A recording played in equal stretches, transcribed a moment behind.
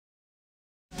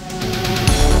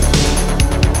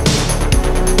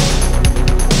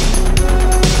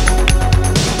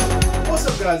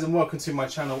guys, and welcome to my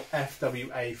channel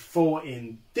FWA4.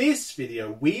 In this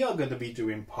video we are going to be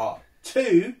doing part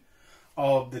 2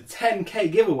 of the 10k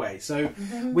giveaway. So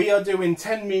we are doing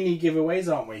 10 mini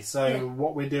giveaways, aren't we? So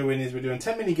what we're doing is we're doing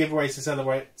 10 mini giveaways to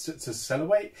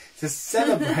celebrate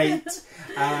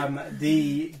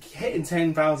the hitting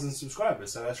 10,000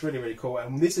 subscribers. So that's really, really cool,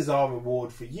 and this is our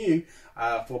reward for you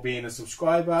for being a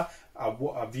subscriber,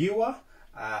 a viewer,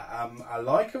 a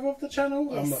liker of the channel.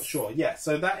 Yes. I'm not sure. Yeah,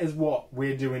 so that is what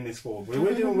we're doing this for.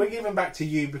 We're giving back to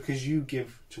you because you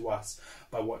give to us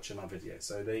by watching our videos.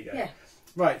 So there you go. Yeah.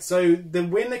 Right, so the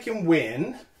winner can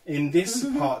win in this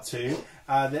part 2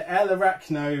 the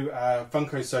Aracno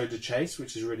Funko Soda Chase,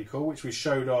 which is really cool, which we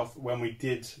showed off when we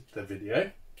did the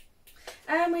video.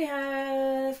 And we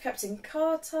have Captain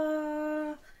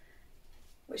Carter,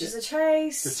 which is a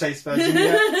chase. The chase version,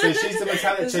 yeah. So she's the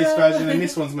metallic chase version, and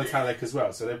this one's metallic as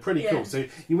well. So they're pretty cool. So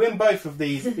you win both of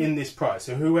these in this prize.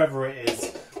 So whoever it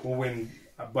is will win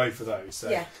both of those. So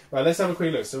right, let's have a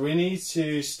quick look. So we need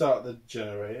to start the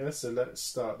generator. So let's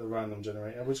start the random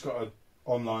generator. We've got an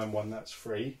online one that's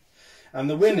free. And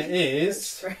the winner is...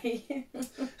 It's free.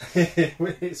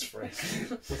 It's free.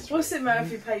 What's it matter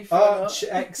if you pay for it?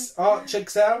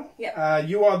 ArchXL. Yeah.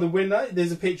 You are the winner.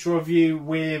 There's a picture of you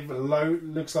with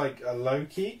looks like a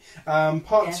Loki.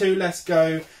 Part 2, let's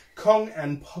go. Kong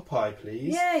and Popeye,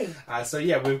 please. Yay. So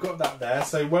yeah, we've got that there.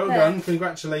 So well done.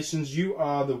 Congratulations. You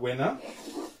are the winner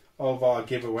of our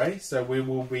giveaway. So we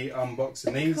will be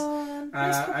unboxing these.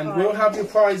 And we'll have your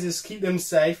prizes. Keep them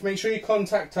safe. Make sure you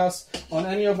contact us on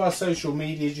any of our social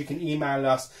medias. You can email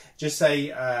us. Just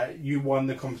say you won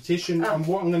the competition. And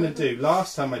what I'm going to do,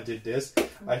 last time I did this,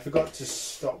 I forgot to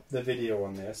stop the video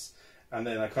on this. And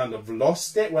then I kind of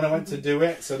lost it when I went to do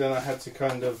it. So then I had to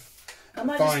kind of I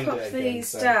might just pop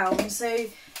these down so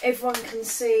everyone can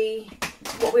see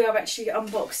what we are actually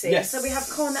unboxing. Yes. So we have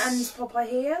Con and Popeye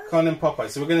here. Con and Popeye.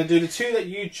 So we're going to do the 2 that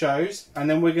you chose, and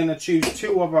then we're going to choose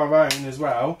 2 of our own as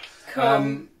well.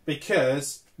 Cool.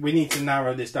 Because we need to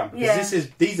narrow this down. Because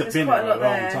these have been there a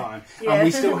long time. Yeah. And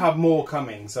we still have more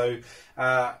coming. So,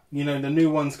 you know, the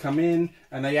new ones come in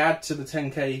and they add to the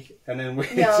 10k, and then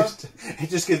it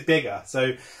just gets bigger.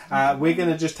 So we're going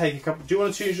to just take a couple. Do you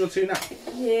want to choose your 2 now?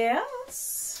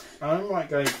 Yes. I might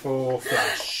go for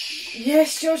Flash.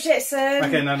 Yes, George Jetson.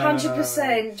 Okay, no,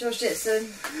 100% George Jetson.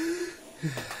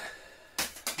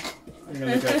 I'm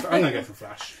going to go for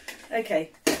Flash.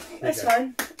 Okay, that's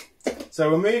fine. So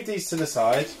we'll move these to the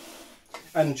side,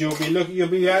 and you'll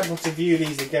be able to view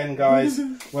these again, guys,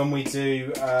 when we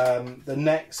do the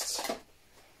next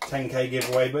 10k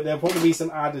giveaway. But there'll probably be some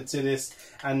added to this,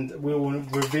 and we'll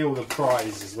reveal the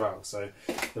prize as well. So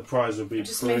the prize will be.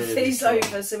 Just move these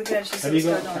over so we can actually see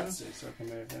what's going on. So I can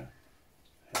move there.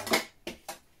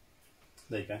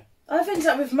 There you go. I've ended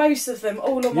up with most of them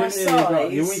all on my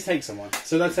side. You want to take someone?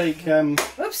 So I'll take.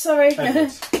 Oops, sorry.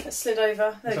 That slid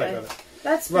over. There we go.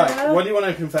 That's right. Better. What do you want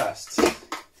to open first? How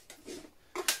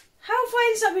have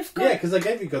I ended up with Godspeed? Yeah, because I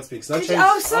gave you Godspeed.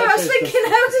 Oh, sorry. I was thinking,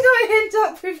 how did I end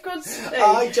up with Godspeed?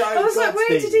 I was like, where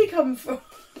did he come from?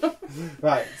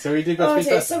 Right, so we do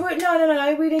Godspeed first. So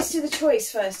no. We need to do the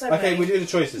choice first, don't we? Okay, we do the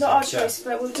choices. Not our choice,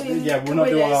 but we'll do. Yeah, we'll not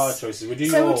do all our choices. We'll do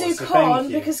yours. So we'll do Con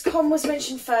because Con was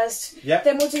mentioned first. Yep.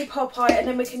 Then we'll do Popeye, and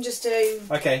then we can just do.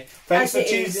 Okay, thanks for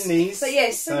choosing these. But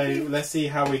yes. So let's see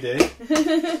how we do.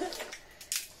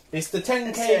 It's the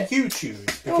 10k you choose,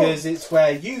 because it's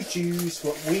where you choose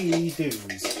what we do.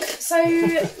 So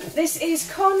this is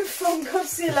Con from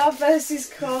Godzilla versus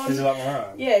Con. Is it like my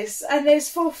own? Yes, and there's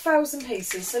 4,000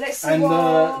 pieces. So let's see and what.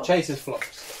 And Chase is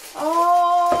flocked.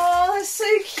 Oh, that's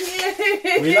so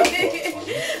cute. We love flocked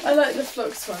ones. I like the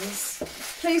flocked ones.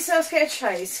 Please let us get a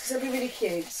Chase because that'd be really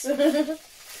cute. I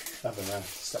don't know.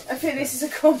 I think this is a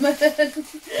common.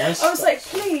 I was like,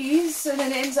 please, and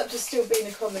then it ends up just still being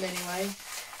a common anyway.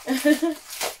 Let's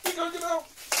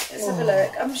have a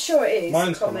look. I'm sure it is.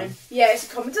 Mine's common. Yeah, it's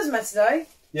a common. Doesn't matter though.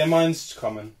 Yeah, mine's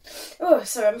common. Oh,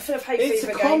 sorry, I'm full of hate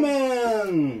fever again. It's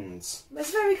commons.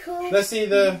 That's very cool. Let's see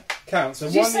the count. So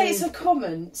did you say it's a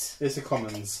comment? It's a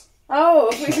commons. Oh,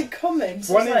 it's a comment.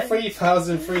 1 in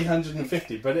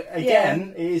 3,350. But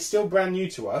again, it is still brand new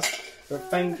to us. But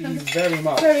thank you very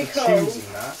much for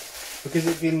choosing that, because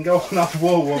it can go on our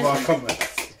wall of our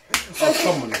comments. Our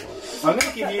common wall. I'm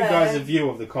going to give you guys a view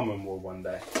of the common wall one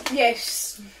day.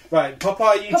 Yes. Right,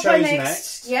 Popeye, you chose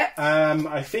next. Yep.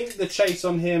 I think the chase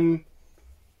on him.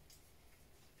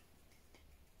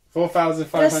 4,500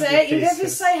 pieces. That's it. You never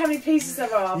say how many pieces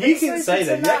there are. You can say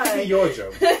that. That can be your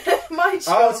job. My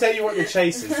job. I'll tell you what the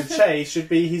chase is. The chase should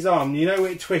be his arm. You know where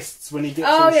it twists when he gets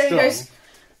all strong?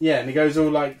 Yeah, and he goes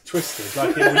all like twisted,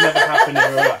 like it would never happen in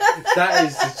real life. That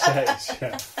is the chase.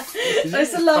 Yeah. I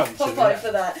used to love Popeye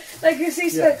for that. Like, because he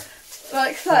spent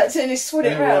like that and he swung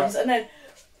it round and then.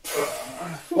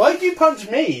 Why did you punch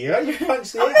me? Why did you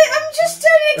punch the air? I'm just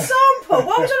doing an example.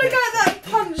 Why would I go at that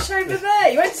punch over there?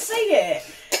 You won't see it.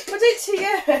 I did it to you.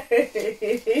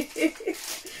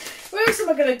 Where else am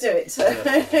I going to do it to?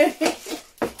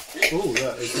 Oh,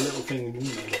 look, there's a little thing in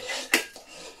there.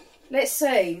 Let's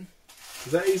see.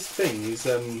 Is that his thing? His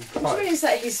What do you mean is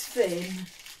that his thing?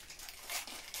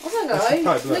 I don't know.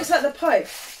 Pipe, looks like the pipe.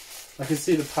 I can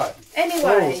see the pipe.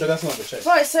 Anyway. Oh, so that's not the chase.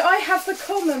 Right, so I have the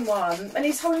common one, and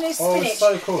he's holding his spinach. Oh, it's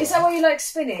so cool. Is that why you like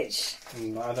spinach? I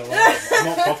don't know. I'm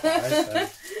not Popeye,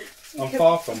 so I'm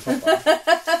far from Popeye.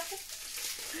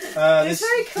 It's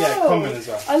very cool. Yeah, common as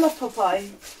well. I love Popeye.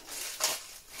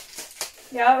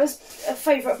 Yeah, it was a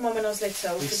favourite of mine when I was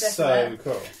little. It's so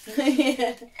cool.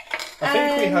 Yeah. I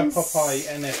think we have Popeye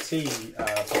NFT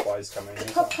Popeyes coming.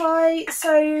 Popeye,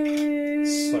 so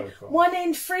cool. 1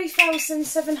 in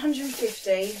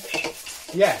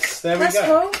 3,750. Yes, there we go. That's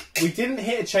cool. We didn't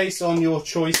hit a chase on your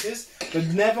choices, but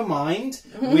never mind.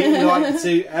 We like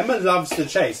to. Emma loves the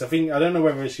chase. I don't know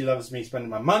whether she loves me spending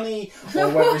my money or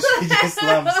whether she just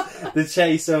loves the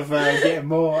chase of getting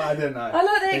more. I don't know. I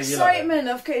like the excitement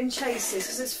of getting chases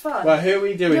because it's fun. Right, who are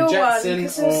we doing? Jetson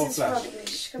or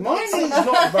Flash? Mine is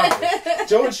not rubbish.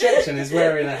 George Jetson is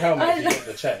wearing a helmet to get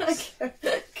the chase.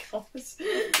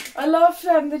 I love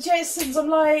the Jetsons. I'm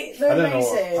like, they're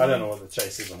amazing. I don't know what the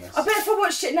chase is on this. I bet if I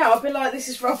watched it now, I'd be like, this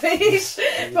is rubbish.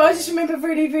 But I just remember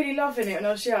really, really loving it when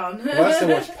I was young. Well, I still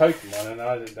watch Pokemon and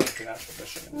I don't think that's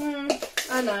professional.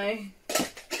 I know.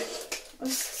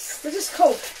 They're just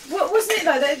cool. What wasn't it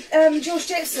though that George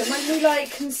Jetson, when he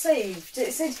like conceived,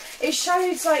 it said it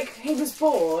showed like he was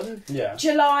born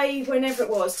July whenever it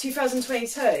was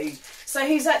 2022. So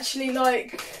he's actually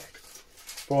like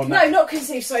born now. No, not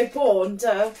conceived. Sorry, born.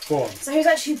 Born. So he's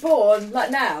actually born like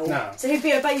now. No. So he'd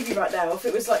be a baby right now if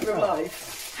it was like real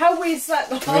life. How weird is that?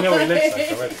 Like? We know what he looks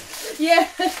like already. Yeah.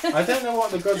 I don't know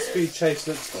what the Godspeed chase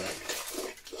looks like.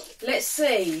 Let's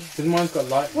see. Because mine's got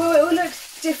light. Well, it will look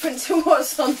different to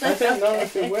what's on there. I don't know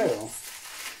if it will.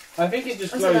 I think it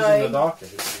just glows in the dark.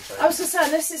 I was going to say,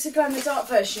 unless it's a glow in the dark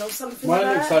version or something Mine like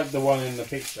that. Mine looks like the one in the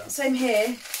picture. Same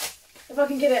here. If I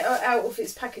can get it out of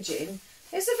its packaging.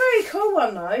 It's a very cool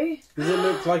one though. Does it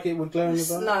look like it would glow in the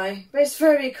dark? No, but it's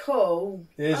very cool.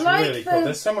 It is really cool.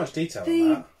 There's so much detail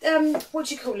on that. What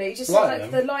do you call it? Just like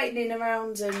the lightning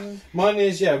around and... Mine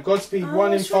is, Godspeed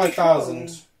 1 in 5,000. Really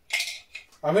cool.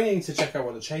 I really need to check out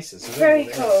what the chase is. Very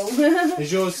cool.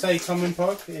 Is yours say common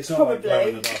pog? It's not like glow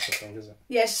in the dark or something, is it?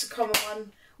 Yes, it's a common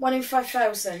one. 1 in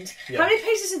 5,000. Yeah. How many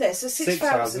pieces are there? So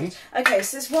 6,000. 6,000. Okay,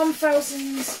 so there's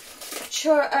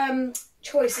 1,000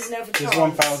 choices now for chance. There's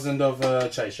 1,000 of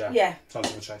chase, yeah? Yeah. Chance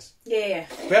of a chase. Yeah.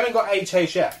 We haven't got a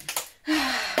chase yet.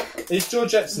 Is George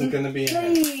Jetson going to be in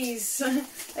here? Please.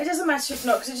 It doesn't matter if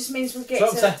not, because it just means we'll get to...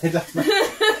 It doesn't matter.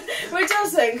 Well, it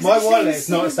doesn't. My wallet is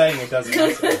not saying it doesn't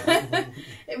matter.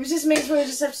 It just means we'll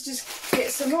just have to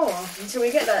get some more until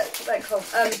we get that well,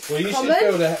 you common.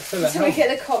 Should fill until we get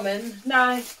the common. No.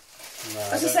 I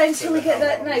was just saying until we get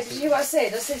that. No, did you hear what I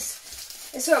said? I said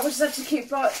it's alright. We'll just have to keep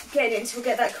getting it until we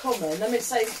get that common. I mean,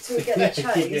 say until we get that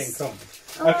chase. Keep getting common.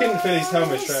 I couldn't fill his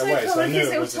helmet straight away, so I knew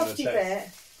it wasn't the chase.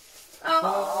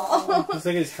 Oh. Let's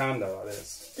look at his hand out like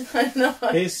this. I know.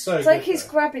 He's so it's good, like he's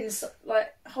grabbing,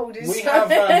 like holding. We have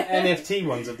NFT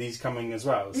ones of these coming as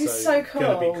well. He's so cool. It's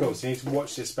going to be cool. So you need to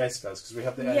watch this space, guys, because we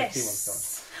have the NFT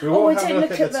ones coming. We will have a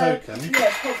look at the token.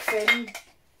 Yeah, pog fin.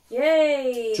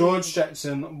 Yay! George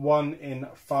Jetson 1 in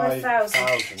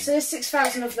 5,000. So there's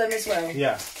 6,000 of them as well.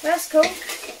 Yeah. That's cool.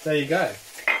 There you go.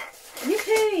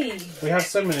 Yippee! We have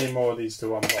so many more of these to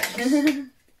unbox.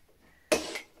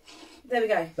 There we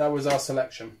go. That was our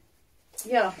selection.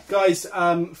 Yeah. Guys,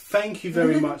 thank you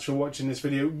very much for watching this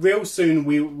video. Real soon,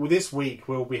 this week,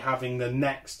 we'll be having the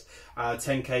next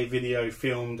 10K video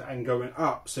filmed and going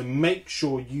up. So make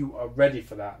sure you are ready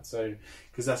for that. So,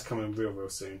 because that's coming real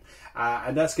soon.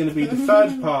 And that's going to be the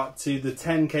third part to the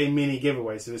 10K mini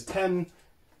giveaway. So there's 10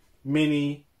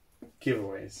 mini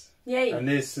giveaways. Yay. And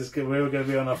we're going to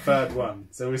be on our third one.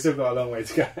 So we've still got a long way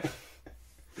to go.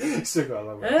 Still got a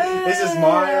long way. This is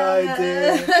my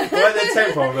idea. Right, the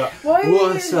tempo. Like,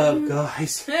 what's up,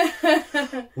 guys?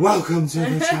 Welcome to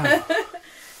the channel.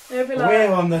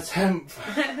 We're on the 10th.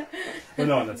 We're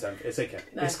not on the 10th. It's okay.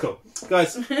 No. It's cool.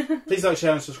 Guys, please like,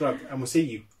 share and subscribe. And we'll see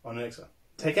you on the next one.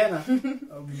 Take care now.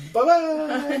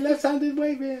 Bye-bye. Left-handed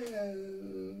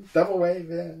waving. Double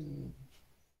waving.